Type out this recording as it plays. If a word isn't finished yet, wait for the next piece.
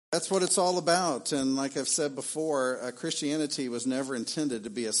That's what it's all about. And like I've said before, Christianity was never intended to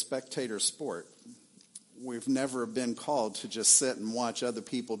be a spectator sport. We've never been called to just sit and watch other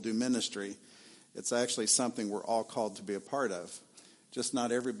people do ministry. It's actually something we're all called to be a part of. Just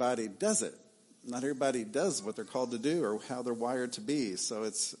not everybody does it. Not everybody does what they're called to do or how they're wired to be. So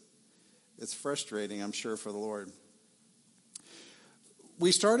it's frustrating, I'm sure, for the Lord.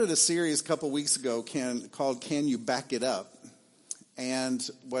 We started a series a couple weeks ago called Can You Back It Up? And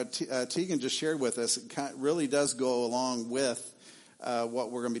what Tegan just shared with us really does go along with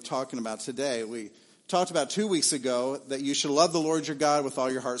what we're going to be talking about today. We talked about 2 weeks ago that you should love the Lord your God with all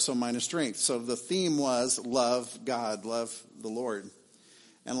your heart, soul, mind, and strength. So the theme was love God, love the Lord.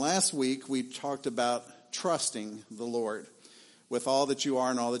 And last week we talked about trusting the Lord with all that you are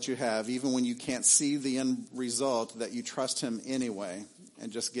and all that you have, even when you can't see the end result, that you trust him anyway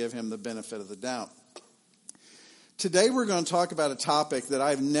and just give him the benefit of the doubt. Today we're going to talk about a topic that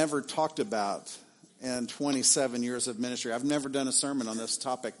I've never talked about in 27 years of ministry. I've never done a sermon on this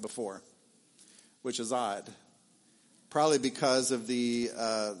topic before, which is odd. Probably because of the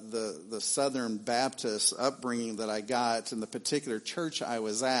Southern Baptist upbringing that I got in the particular church I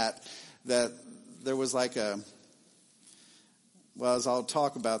was at, that there was like as I'll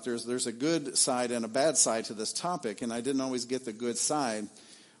talk about, there's a good side and a bad side to this topic, and I didn't always get the good side.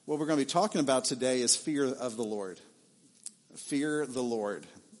 What we're going to be talking about today is fear of the Lord. Fear the Lord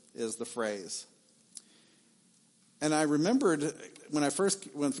is the phrase. And I remembered when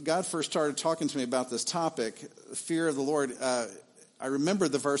God first started talking to me about this topic, fear of the Lord, I remember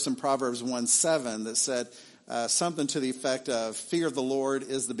the verse in Proverbs 1:7 that said something to the effect of, fear of the Lord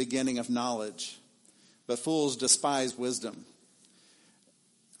is the beginning of knowledge, but fools despise wisdom.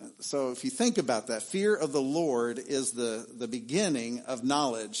 So if you think about that, fear of the Lord is the beginning of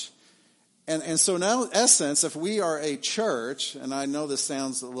knowledge. And so now, in essence, if we are a church, and I know this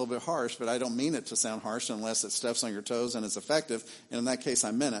sounds a little bit harsh, but I don't mean it to sound harsh unless it steps on your toes and it's effective. And in that case,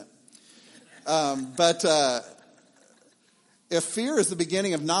 I meant it. If fear is the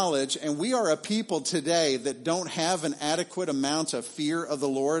beginning of knowledge, and we are a people today that don't have an adequate amount of fear of the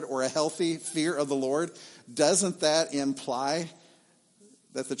Lord or a healthy fear of the Lord, doesn't that imply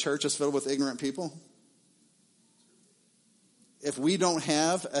that the church is filled with ignorant people? If we don't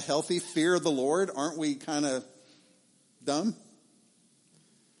have a healthy fear of the Lord, aren't we kind of dumb?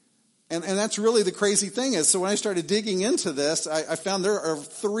 And that's really the crazy thing is, so when I started digging into this, I found there are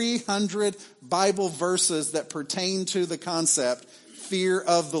 300 Bible verses that pertain to the concept fear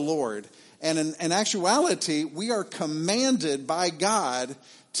of the Lord. And in actuality, we are commanded by God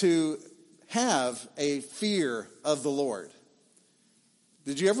to have a fear of the Lord.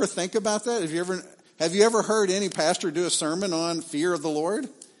 Did you ever think about that? Have you ever heard any pastor do a sermon on fear of the Lord?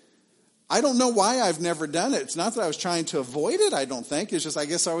 I don't know why I've never done it. It's not that I was trying to avoid it, I don't think. It's just I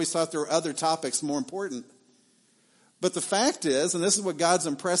guess I always thought there were other topics more important. But the fact is, and this is what God's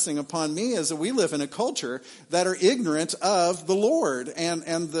impressing upon me, is that we live in a culture that are ignorant of the Lord and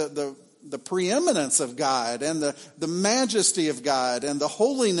the preeminence of God and the majesty of God and the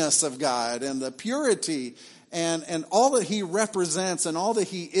holiness of God and the purity and all that he represents and all that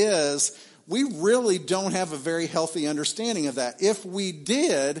he is. We really don't have a very healthy understanding of that. If we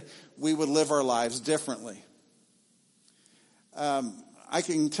did, we would live our lives differently. I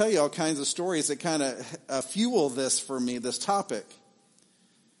can tell you all kinds of stories that kind of fuel this for me, this topic.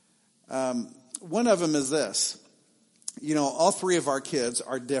 One of them is this. You know, all three of our kids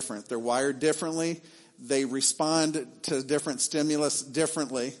are different. They're wired differently. They respond to different stimulus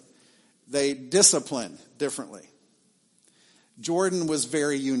differently. They discipline differently. Jordan was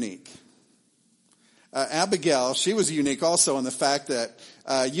very unique. Abigail, she was unique also in the fact that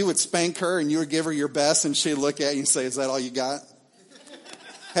you would spank her and you would give her your best and she'd look at you and say, is that all you got?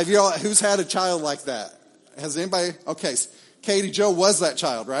 Who's had a child like that? Has anybody? Okay, Katie Jo was that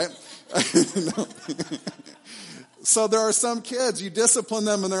child, right? So there are some kids, you discipline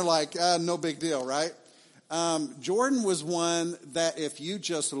them and they're like, no big deal, right? Jordan was one that if you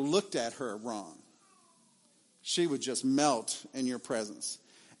just looked at her wrong, she would just melt in your presence.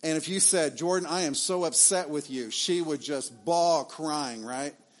 And if you said, Jordan, I am so upset with you, she would just bawl crying,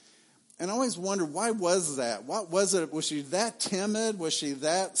 right? And I always wondered, why was that? What was it? Was she that timid? Was she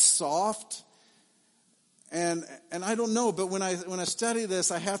that soft? And I don't know, but when I study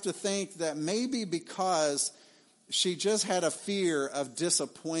this, I have to think that maybe because she just had a fear of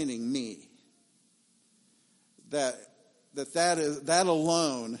disappointing me. That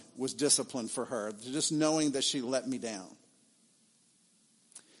alone was discipline for her, just knowing that she let me down.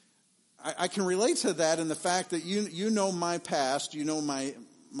 I can relate to that in the fact that you know my past, you know my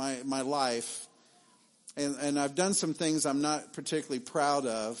life, And I've done some things I'm not particularly proud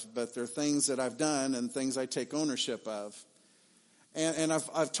of, but they're things that I've done and things I take ownership of. And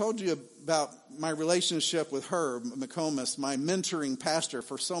I've told you about my relationship with Herb McComas, my mentoring pastor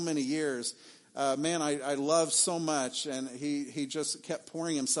for so many years. Man, I love so much, and he just kept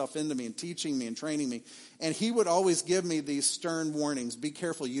pouring himself into me and teaching me and training me. And he would always give me these stern warnings. Be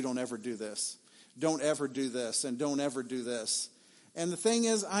careful you don't ever do this. Don't ever do this, and don't ever do this. And the thing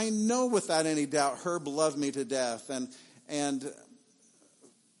is, I know without any doubt Herb loved me to death. And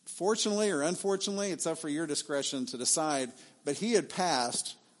fortunately or unfortunately, it's up for your discretion to decide, but he had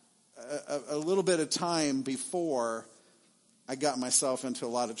passed a little bit of time before I got myself into a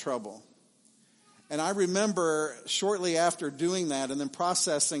lot of trouble. And I remember shortly after doing that and then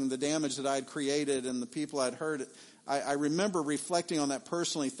processing the damage that I'd created and the people I'd hurt, I remember reflecting on that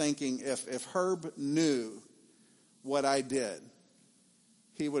personally, thinking if Herb knew what I did,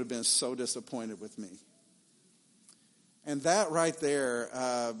 he would have been so disappointed with me. And that right there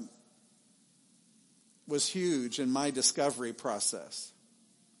was huge in my discovery process.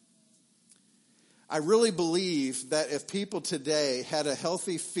 I really believe that if people today had a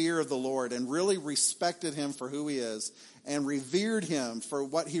healthy fear of the Lord and really respected him for who he is and revered him for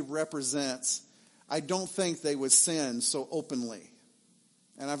what he represents, I don't think they would sin so openly.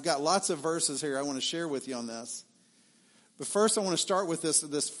 And I've got lots of verses here I want to share with you on this. But first I want to start with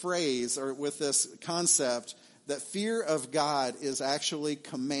this phrase, or with this concept, that fear of God is actually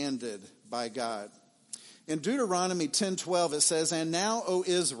commanded by God. In Deuteronomy 10:12 it says, "And now, O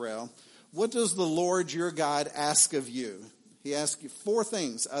Israel, what does the Lord your God ask of you?" He asks you 4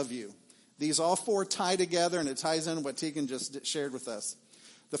 things of you. These all 4 tie together, and it ties in what Tegan just shared with us.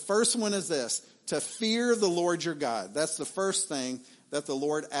 The first one is this: to fear the Lord your God. That's the first thing that the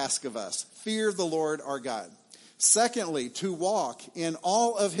Lord asks of us. Fear the Lord our God. Secondly, to walk in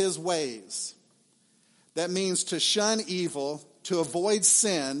all of his ways. That means to shun evil, to avoid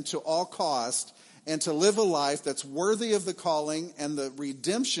sin to all cost, and to live a life that's worthy of the calling and the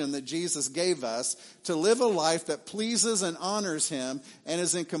redemption that Jesus gave us, to live a life that pleases and honors him and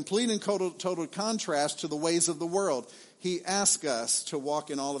is in complete and total contrast to the ways of the world. He asks us to walk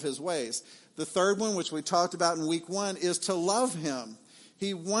in all of his ways. The third one, which we talked about in week 1, is to love him.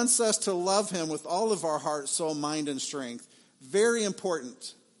 He wants us to love him with all of our heart, soul, mind, and strength. Very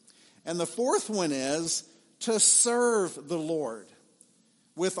important. And the fourth one is to serve the Lord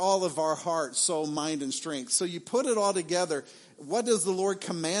with all of our heart, soul, mind, and strength. So you put it all together. What does the Lord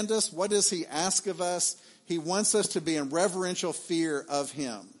command us? What does he ask of us? He wants us to be in reverential fear of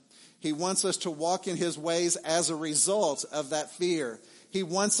him. He wants us to walk in his ways as a result of that fear. He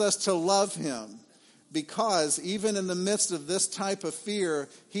wants us to love him, because even in the midst of this type of fear,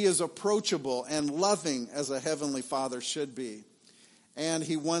 he is approachable and loving as a heavenly Father should be. And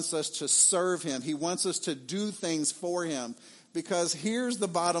he wants us to serve him. He wants us to do things for him, because here's the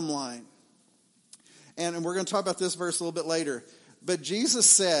bottom line. And we're going to talk about this verse a little bit later. But Jesus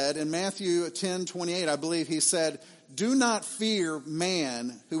said in Matthew 10:28, I believe he said, "Do not fear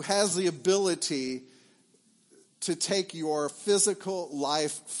man who has the ability to take your physical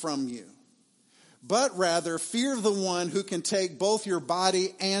life from you, but rather fear the one who can take both your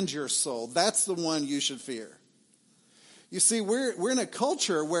body and your soul." That's the one you should fear. You see, we're in a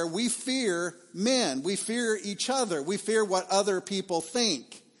culture where we fear men. We fear each other. We fear what other people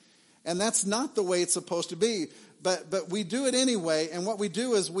think. And that's not the way it's supposed to be. But we do it anyway. And what we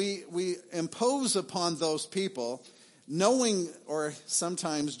do is we impose upon those people, knowing or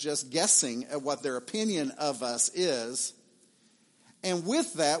sometimes just guessing at what their opinion of us is. And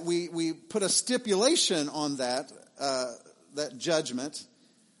with that, we put a stipulation on that judgment,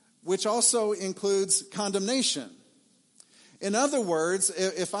 which also includes condemnation. In other words,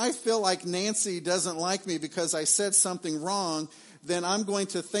 if I feel like Nancy doesn't like me because I said something wrong, then I'm going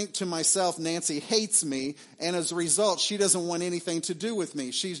to think to myself, Nancy hates me, and as a result, she doesn't want anything to do with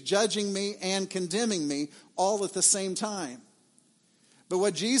me. She's judging me and condemning me all at the same time. But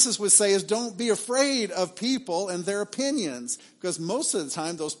what Jesus would say is, don't be afraid of people and their opinions, because most of the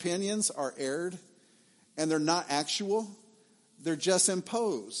time those opinions are aired and they're not actual. They're just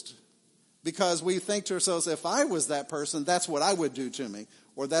imposed. Because we think to ourselves, if I was that person, that's what I would do to me,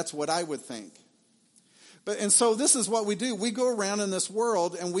 or that's what I would think. And so this is what we do. We go around in this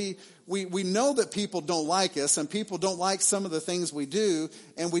world and we know that people don't like us, and people don't like some of the things we do,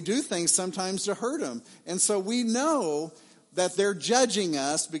 and we do things sometimes to hurt them. And so we know that they're judging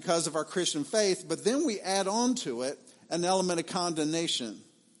us because of our Christian faith, but then we add on to it an element of condemnation.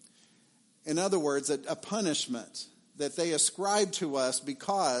 In other words, a punishment that they ascribe to us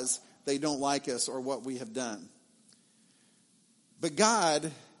because they don't like us or what we have done. But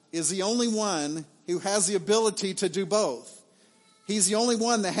God is the only one who has the ability to do both. He's the only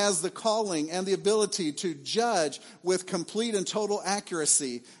one that has the calling and the ability to judge with complete and total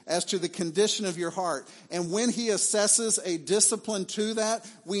accuracy as to the condition of your heart. And when he assesses a discipline to that,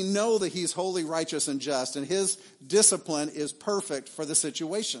 we know that he's holy, righteous, and just. And his discipline is perfect for the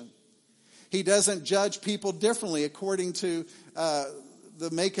situation. He doesn't judge people differently according to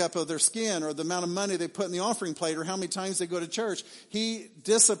the makeup of their skin or the amount of money they put in the offering plate or how many times they go to church. He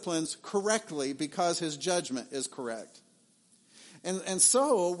disciplines correctly because his judgment is correct. And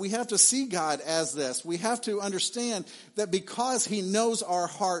so we have to see God as this. We have to understand that because he knows our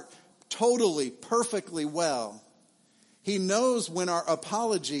heart totally, perfectly well, he knows when our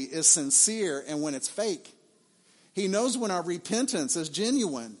apology is sincere and when it's fake. He knows when our repentance is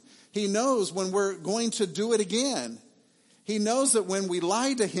genuine. He knows when we're going to do it again. He knows that when we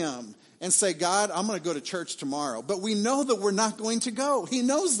lie to him and say, God, I'm going to go to church tomorrow, but we know that we're not going to go. He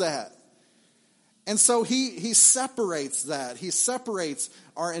knows that. And so he separates that. He separates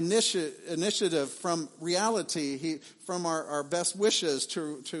our initiative from reality, from our best wishes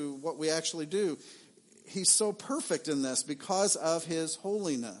to what we actually do. He's so perfect in this because of his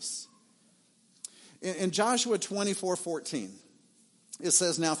holiness. In Joshua 24:14, it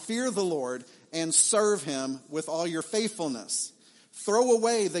says, now fear the Lord and serve him with all your faithfulness. Throw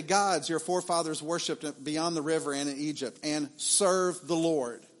away the gods your forefathers worshipped beyond the river and in Egypt, and serve the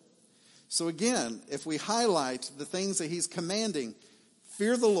Lord. So again, if we highlight the things that he's commanding,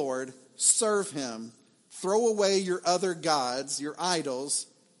 fear the Lord, serve him, throw away your other gods, your idols,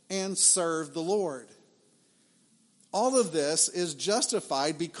 and serve the Lord. All of this is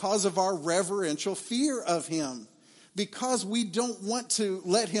justified because of our reverential fear of him. Because we don't want to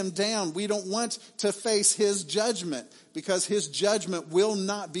let him down. We don't want to face his judgment because his judgment will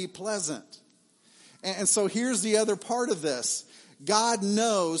not be pleasant. And so here's the other part of this. God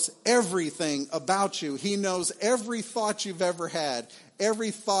knows everything about you. He knows every thought you've ever had.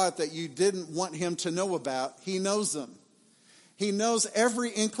 Every thought that you didn't want him to know about, he knows them. He knows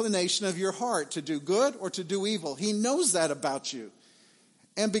every inclination of your heart to do good or to do evil. He knows that about you.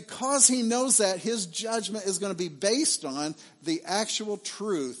 And because he knows that, his judgment is going to be based on the actual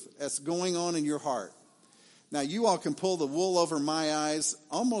truth that's going on in your heart. Now, you all can pull the wool over my eyes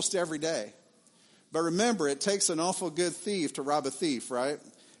almost every day. But remember, it takes an awful good thief to rob a thief, right?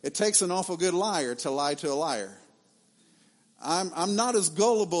 It takes an awful good liar to lie to a liar. I'm not as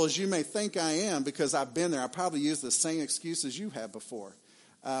gullible as you may think I am because I've been there. I probably used the same excuses you have before.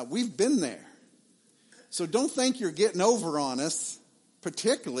 We've been there. So don't think you're getting over on us.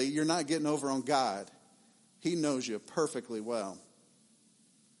 Particularly, you're not getting over on God. He knows you perfectly well.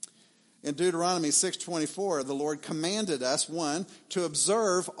 In Deuteronomy 6:24, the Lord commanded us, 1, to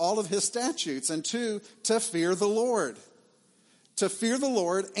observe all of his statutes, and 2, to fear the Lord. To fear the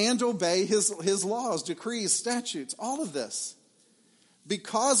Lord and obey his laws, decrees, statutes, all of this.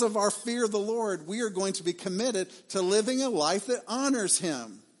 Because of our fear of the Lord, we are going to be committed to living a life that honors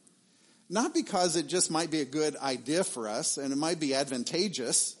him. Not because it just might be a good idea for us and it might be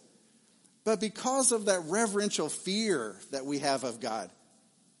advantageous, but because of that reverential fear that we have of God.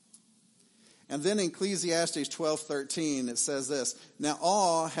 And then in Ecclesiastes 12:13, it says this, now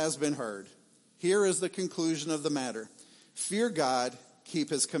all has been heard. Here is the conclusion of the matter. Fear God,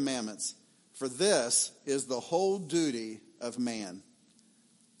 keep his commandments, for this is the whole duty of man.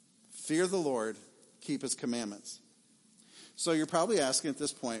 Fear the Lord, keep his commandments. So you're probably asking at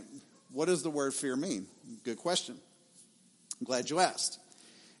this point, what does the word fear mean? Good question. I'm glad you asked.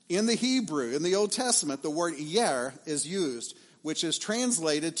 In the Hebrew, in the Old Testament, the word yer is used, which is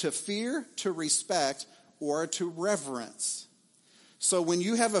translated to fear, to respect, or to reverence. So when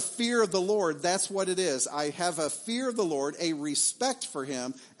you have a fear of the Lord, that's what it is. I have a fear of the Lord, a respect for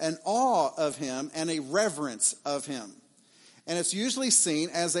him, an awe of him, and a reverence of him. And it's usually seen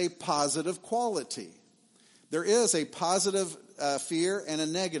as a positive quality. There is a positive fear and a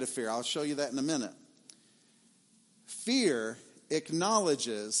negative fear. I'll show you that in a minute. Fear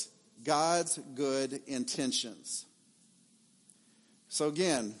acknowledges God's good intentions. So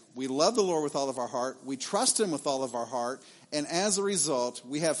again, we love the Lord with all of our heart. We trust him with all of our heart. And as a result,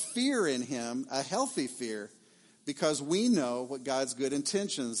 we have fear in him, a healthy fear, because we know what God's good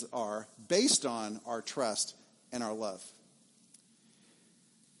intentions are based on our trust and our love.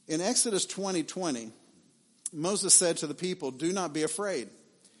 In Exodus 20:20, Moses said to the people, do not be afraid.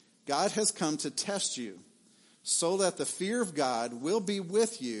 God has come to test you so that the fear of God will be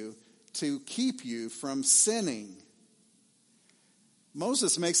with you to keep you from sinning.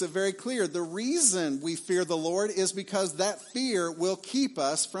 Moses makes it very clear. The reason we fear the Lord is because that fear will keep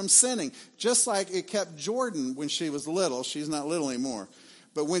us from sinning. Just like it kept Jordan when she was little. She's not little anymore.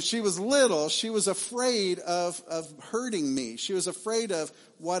 But when she was little, she was afraid of hurting me. She was afraid of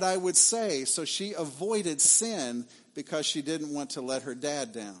what I would say. So she avoided sin because she didn't want to let her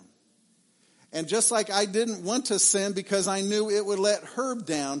dad down. And just like I didn't want to sin because I knew it would let Herb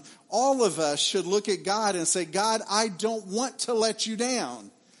down, all of us should look at God and say, God, I don't want to let you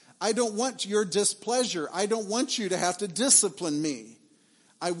down. I don't want your displeasure. I don't want you to have to discipline me.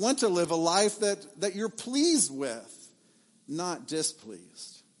 I want to live a life that you're pleased with, not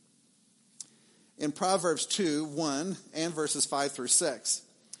displeased. In Proverbs 2:1 and verses 5 through 6,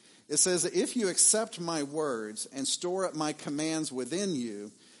 it says that if you accept my words and store up my commands within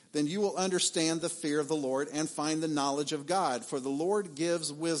you, then you will understand the fear of the Lord and find the knowledge of God. For the Lord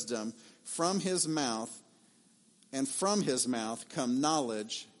gives wisdom from his mouth, and from his mouth come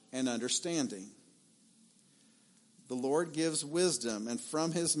knowledge and understanding. The Lord gives wisdom, and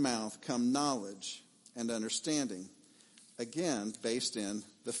from his mouth come knowledge and understanding. Again, based in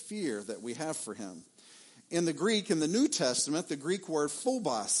the fear that we have for him. In the Greek, in the New Testament, the Greek word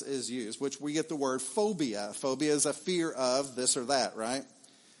phobos is used, which we get the word phobia. Phobia is a fear of this or that, right?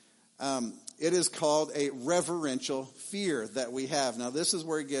 It is called a reverential fear that we have. Now, this is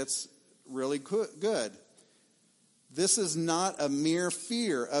where it gets really good. This is not a mere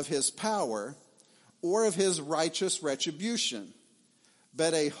fear of his power or of his righteous retribution,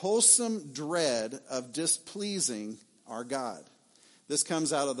 but a wholesome dread of displeasing our God. This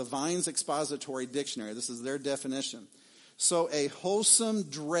comes out of the Vine's Expository Dictionary. This is their definition. So a wholesome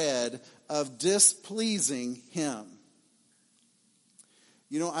dread of displeasing him.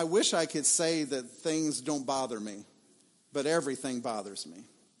 You know, I wish I could say that things don't bother me, but everything bothers me.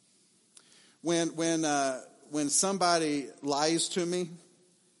 When somebody lies to me,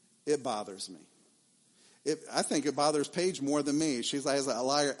 it bothers me. I think it bothers Paige more than me. She has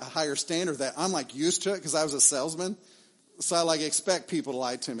a higher standard that I'm like used to it because I was a salesman. So I like expect people to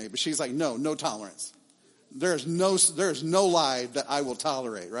lie to me. But she's like, no tolerance. There's no lie that I will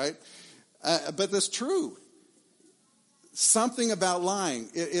tolerate, right? But that's true. Something about lying,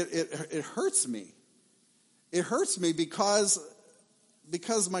 it hurts me. It hurts me because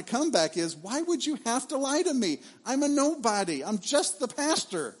my comeback is, why would you have to lie to me? I'm a nobody. I'm just the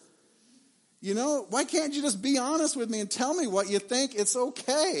pastor. You know, why can't you just be honest with me and tell me what you think? It's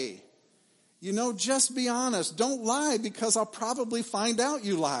okay. You know, just be honest. Don't lie because I'll probably find out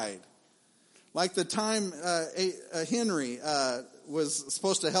you lied. Like the time Henry was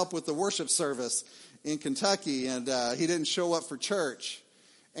supposed to help with the worship service in Kentucky, and he didn't show up for church.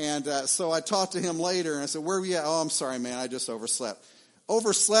 And so I talked to him later, and I said, where were you at? Oh, I'm sorry, man, I just overslept.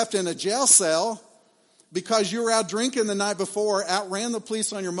 Overslept in a jail cell because you were out drinking the night before, outran the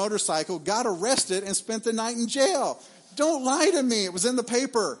police on your motorcycle, got arrested, and spent the night in jail. Don't lie to me. It was in the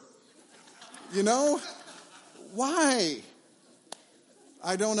paper. You know? Why?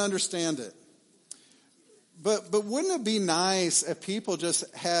 I don't understand it. But wouldn't it be nice if people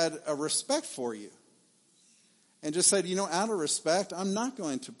just had a respect for you? And just said, you know, out of respect, I'm not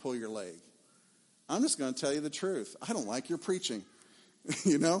going to pull your leg. I'm just going to tell you the truth. I don't like your preaching.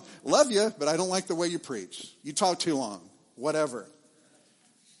 You know, love you, but I don't like the way you preach. You talk too long, whatever.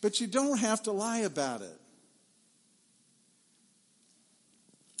 But you don't have to lie about it.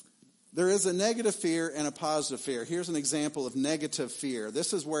 There is a negative fear and a positive fear. Here's an example of negative fear.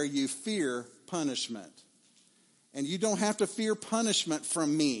 This is where you fear punishment. And you don't have to fear punishment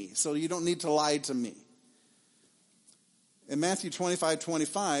from me, so you don't need to lie to me. In Matthew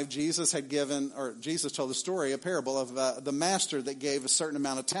 25:25, Jesus told the story, a parable of the master that gave a certain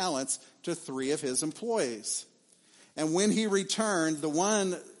amount of talents to 3 of his employees. And when he returned, the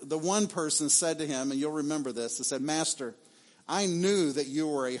one person said to him, and you'll remember this, he said, Master, I knew that you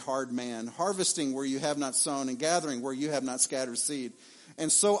were a hard man, harvesting where you have not sown and gathering where you have not scattered seed.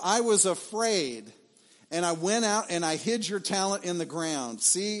 And so I was afraid, and I went out and I hid your talent in the ground.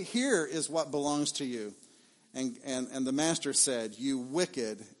 See, here is what belongs to you. And the master said, you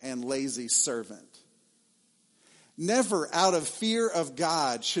wicked and lazy servant. Never out of fear of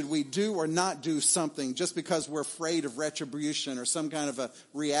God should we do or not do something just because we're afraid of retribution or some kind of a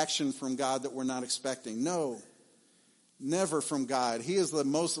reaction from God that we're not expecting. No, never from God. He is the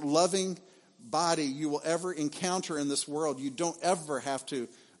most loving body you will ever encounter in this world. You don't ever have to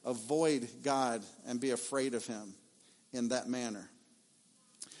avoid God and be afraid of him in that manner.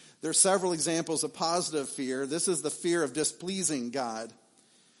 There are several examples of positive fear. This is the fear of displeasing God.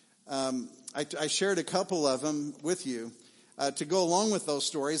 I shared a couple of them with you. To go along with those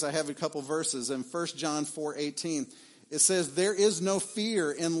stories, I have a couple verses. In 1 John 4:18, it says, there is no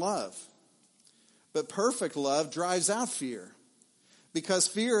fear in love, but perfect love drives out fear, because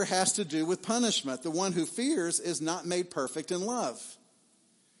fear has to do with punishment. The one who fears is not made perfect in love.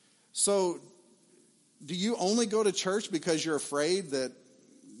 So, do you only go to church because you're afraid that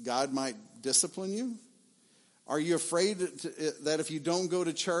God might discipline you? Are you afraid that if you don't go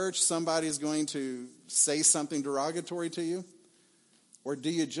to church, somebody's going to say something derogatory to you? Or do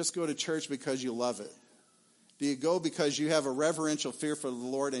you just go to church because you love it? Do you go because you have a reverential fear for the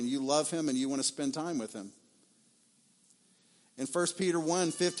Lord and you love him and you want to spend time with him? In 1 Peter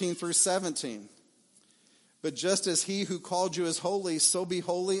 1, 15 through 17. But just as he who called you is holy, so be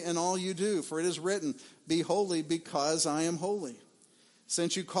holy in all you do. For it is written, be holy because I am holy.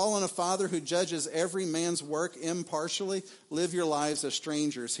 Since you call on a Father who judges every man's work impartially, live your lives as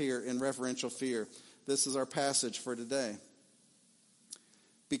strangers here in reverential fear. This is our passage for today.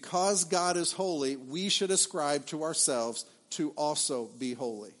 Because God is holy, we should ascribe to ourselves to also be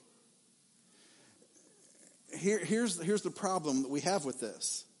holy. Here's the problem that we have with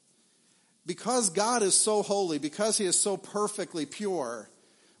this. Because God is so holy, because he is so perfectly pure,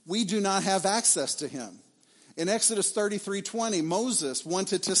 we do not have access to him. In Exodus 33:20, Moses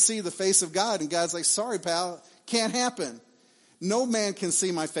wanted to see the face of God, and God's like, sorry, pal, can't happen. No man can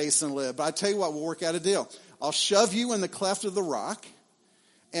see my face and live. But I tell you what, we'll work out a deal. I'll shove you in the cleft of the rock,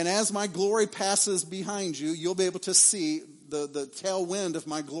 and as my glory passes behind you, you'll be able to see the tailwind of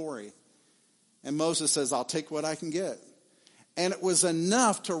my glory. And Moses says, I'll take what I can get. And it was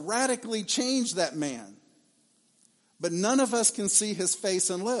enough to radically change that man. But none of us can see his face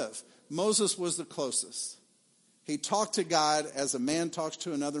and live. Moses was the closest. He talked to God as a man talks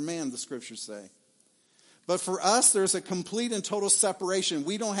to another man, the scriptures say. But for us, there's a complete and total separation.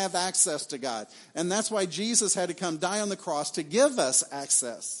 We don't have access to God. And that's why Jesus had to come die on the cross to give us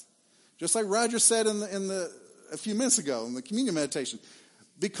access. Just like Roger said a few minutes ago in the communion meditation.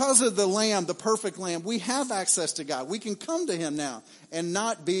 Because of the Lamb, the perfect Lamb, we have access to God. We can come to him now and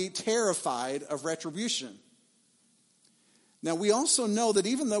not be terrified of retribution. Now, we also know that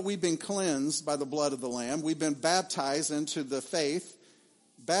even though we've been cleansed by the blood of the Lamb, we've been baptized into the faith,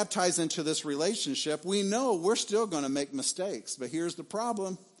 baptized into this relationship, we know we're still going to make mistakes. But here's the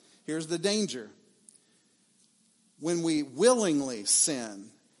problem. Here's the danger. When we willingly sin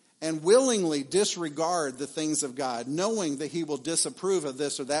and willingly disregard the things of God, knowing that he will disapprove of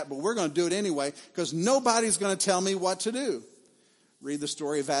this or that, but we're going to do it anyway because nobody's going to tell me what to do. Read the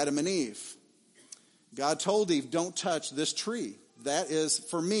story of Adam and Eve. God told Eve, don't touch this tree. That is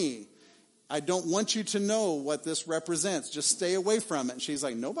for me. I don't want you to know what this represents. Just stay away from it. And she's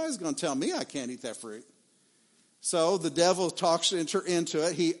like, nobody's going to tell me I can't eat that fruit. So the devil talks into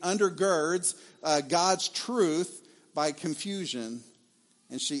it. He undergirds God's truth by confusion.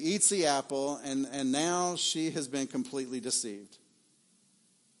 And she eats the apple, and now she has been completely deceived.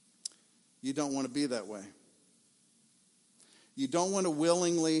 You don't want to be that way. You don't want to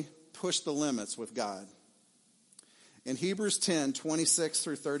willingly push the limits with God. In Hebrews 10, 26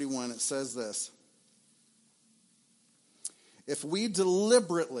 through 31, it says this. If we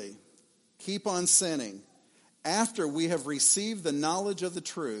deliberately keep on sinning after we have received the knowledge of the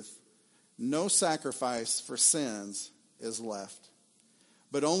truth, no sacrifice for sins is left,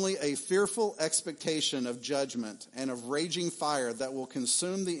 but only a fearful expectation of judgment and of raging fire that will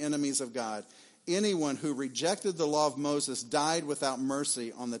consume the enemies of God. Anyone who rejected the law of Moses died without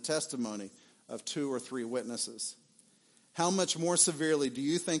mercy on the testimony of 2 or 3 witnesses. How much more severely do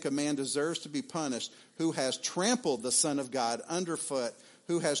you think a man deserves to be punished who has trampled the Son of God underfoot,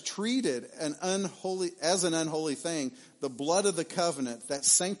 who has treated as an unholy thing the blood of the covenant that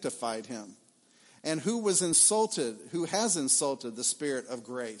sanctified him, and who has insulted the Spirit of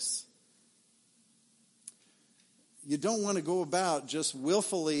grace? You don't want to go about just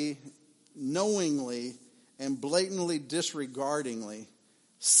willfully, knowingly, and blatantly disregardingly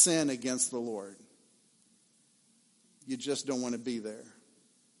sin against the Lord. You just don't want to be there.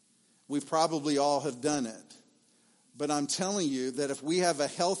 We probably all have done it. But I'm telling you that if we have a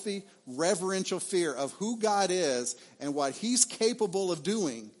healthy, reverential fear of who God is and what he's capable of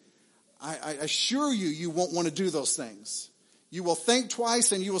doing, I assure you, you won't want to do those things. You will think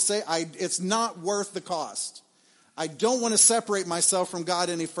twice and you will say, it's not worth the cost. I don't want to separate myself from God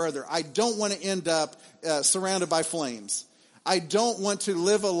any further. I don't want to end up surrounded by flames. I don't want to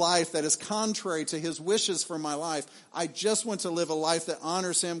live a life that is contrary to his wishes for my life. I just want to live a life that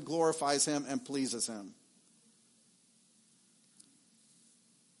honors him, glorifies him, and pleases him.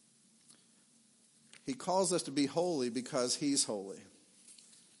 He calls us to be holy because he's holy.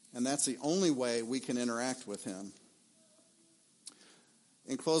 And that's the only way we can interact with him.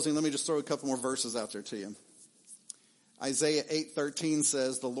 In closing, let me just throw a couple more verses out there to you. Isaiah 8:13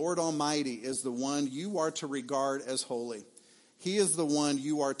 says, the Lord Almighty is the one you are to regard as holy. He is the one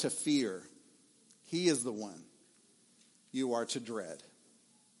you are to fear. He is the one you are to dread.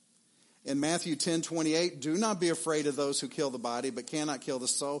 In Matthew 10:28, do not be afraid of those who kill the body but cannot kill the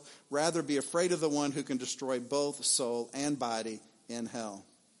soul. Rather be afraid of the one who can destroy both soul and body in hell.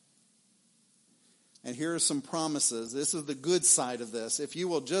 And here are some promises. This is the good side of this. If you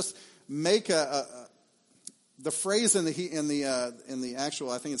will just make the phrase in the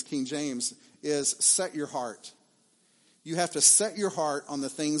actual, I think it's King James, is set your heart. You have to set your heart on the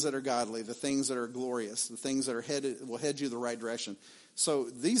things that are godly, the things that are glorious, the things that will head you the right direction. So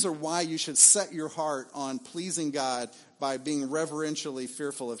these are why you should set your heart on pleasing God by being reverentially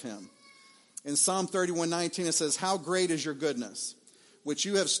fearful of him. In Psalm 31:19 it says, how great is your goodness, which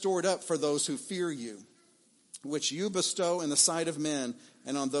you have stored up for those who fear you, which you bestow in the sight of men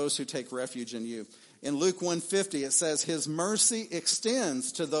and on those who take refuge in you. In Luke 1:50 it says, his mercy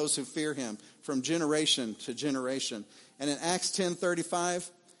extends to those who fear him from generation to generation. And in Acts 10:35,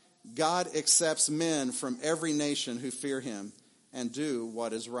 God accepts men from every nation who fear him and do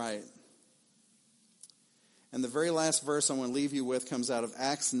what is right. And the very last verse I want to leave you with comes out of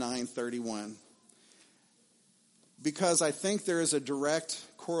Acts 9:31. Because I think there is a direct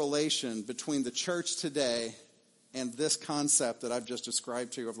correlation between the church today and this concept that I've just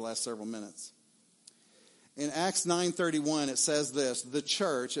described to you over the last several minutes. In Acts 9:31 it says this, the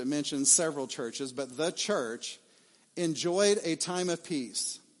church, it mentions several churches, but the church enjoyed a time of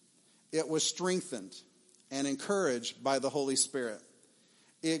peace. It was strengthened and encouraged by the Holy Spirit.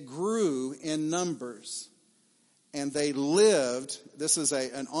 It grew in numbers, and they lived, this is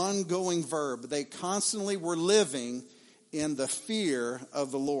an ongoing verb, they constantly were living in the fear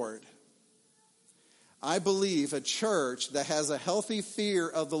of the Lord. I believe a church that has a healthy fear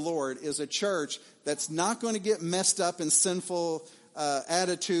of the Lord is a church that's not going to get messed up in sinful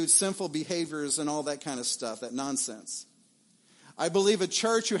attitudes, sinful behaviors, and all that kind of stuff, that nonsense. I believe a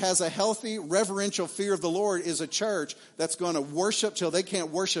church who has a healthy, reverential fear of the Lord is a church that's going to worship till they can't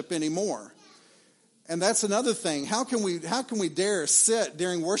worship anymore. And that's another thing. How can we dare sit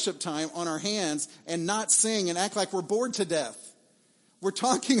during worship time on our hands and not sing and act like we're bored to death? We're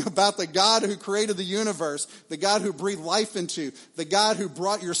talking about the God who created the universe, the God who breathed life into you, the God who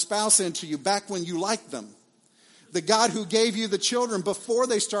brought your spouse into you back when you liked them, the God who gave you the children before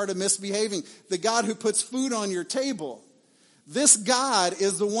they started misbehaving, the God who puts food on your table. This God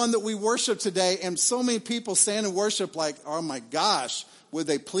is the one that we worship today, and so many people stand and worship like, oh my gosh, would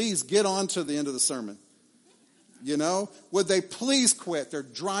they please get on to the end of the sermon? You know, would they please quit? They're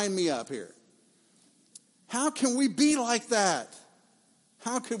drying me up here. How can we be like that?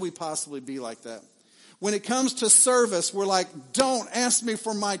 How could we possibly be like that? When it comes to service, we're like, don't ask me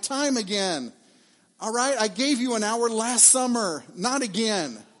for my time again. All right, I gave you an hour last summer, not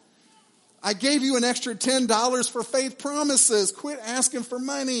again. I gave you an extra $10 for faith promises. Quit asking for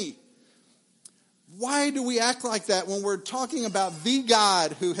money. Why do we act like that when we're talking about the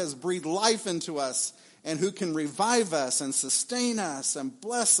God who has breathed life into us and who can revive us and sustain us and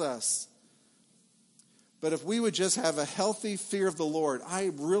bless us? But if we would just have a healthy fear of the Lord,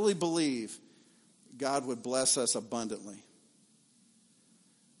 I really believe God would bless us abundantly.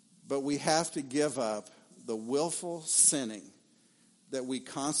 But we have to give up the willful sinning that we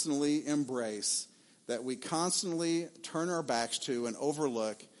constantly embrace, that we constantly turn our backs to and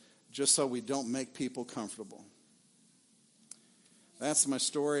overlook just so we don't make people comfortable. That's my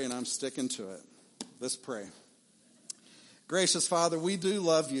story, and I'm sticking to it. Let's pray. Gracious Father, we do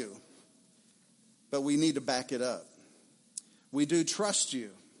love you, but we need to back it up. We do trust you,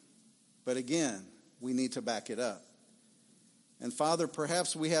 but again, we need to back it up. And Father,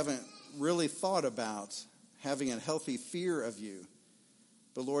 perhaps we haven't really thought about having a healthy fear of you.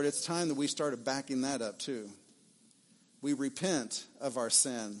 But Lord, it's time that we started backing that up too. We repent of our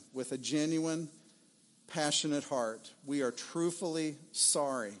sin with a genuine, passionate heart. We are truthfully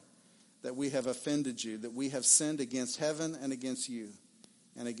sorry that we have offended you, that we have sinned against heaven and against you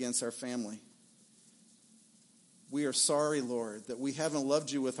and against our family. We are sorry, Lord, that we haven't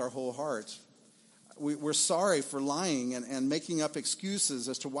loved you with our whole heart. We're sorry for lying and making up excuses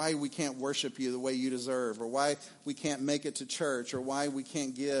as to why we can't worship you the way you deserve, or why we can't make it to church, or why we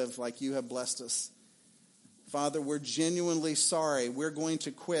can't give like you have blessed us. Father, we're genuinely sorry. We're going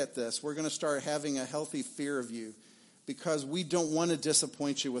to quit this. We're going to start having a healthy fear of you because we don't want to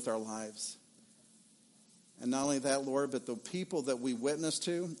disappoint you with our lives. And not only that, Lord, but the people that we witness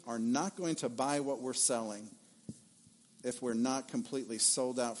to are not going to buy what we're selling if we're not completely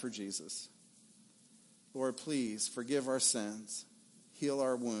sold out for Jesus. Lord, please forgive our sins, heal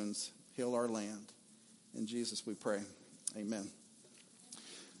our wounds, heal our land. In Jesus we pray. Amen.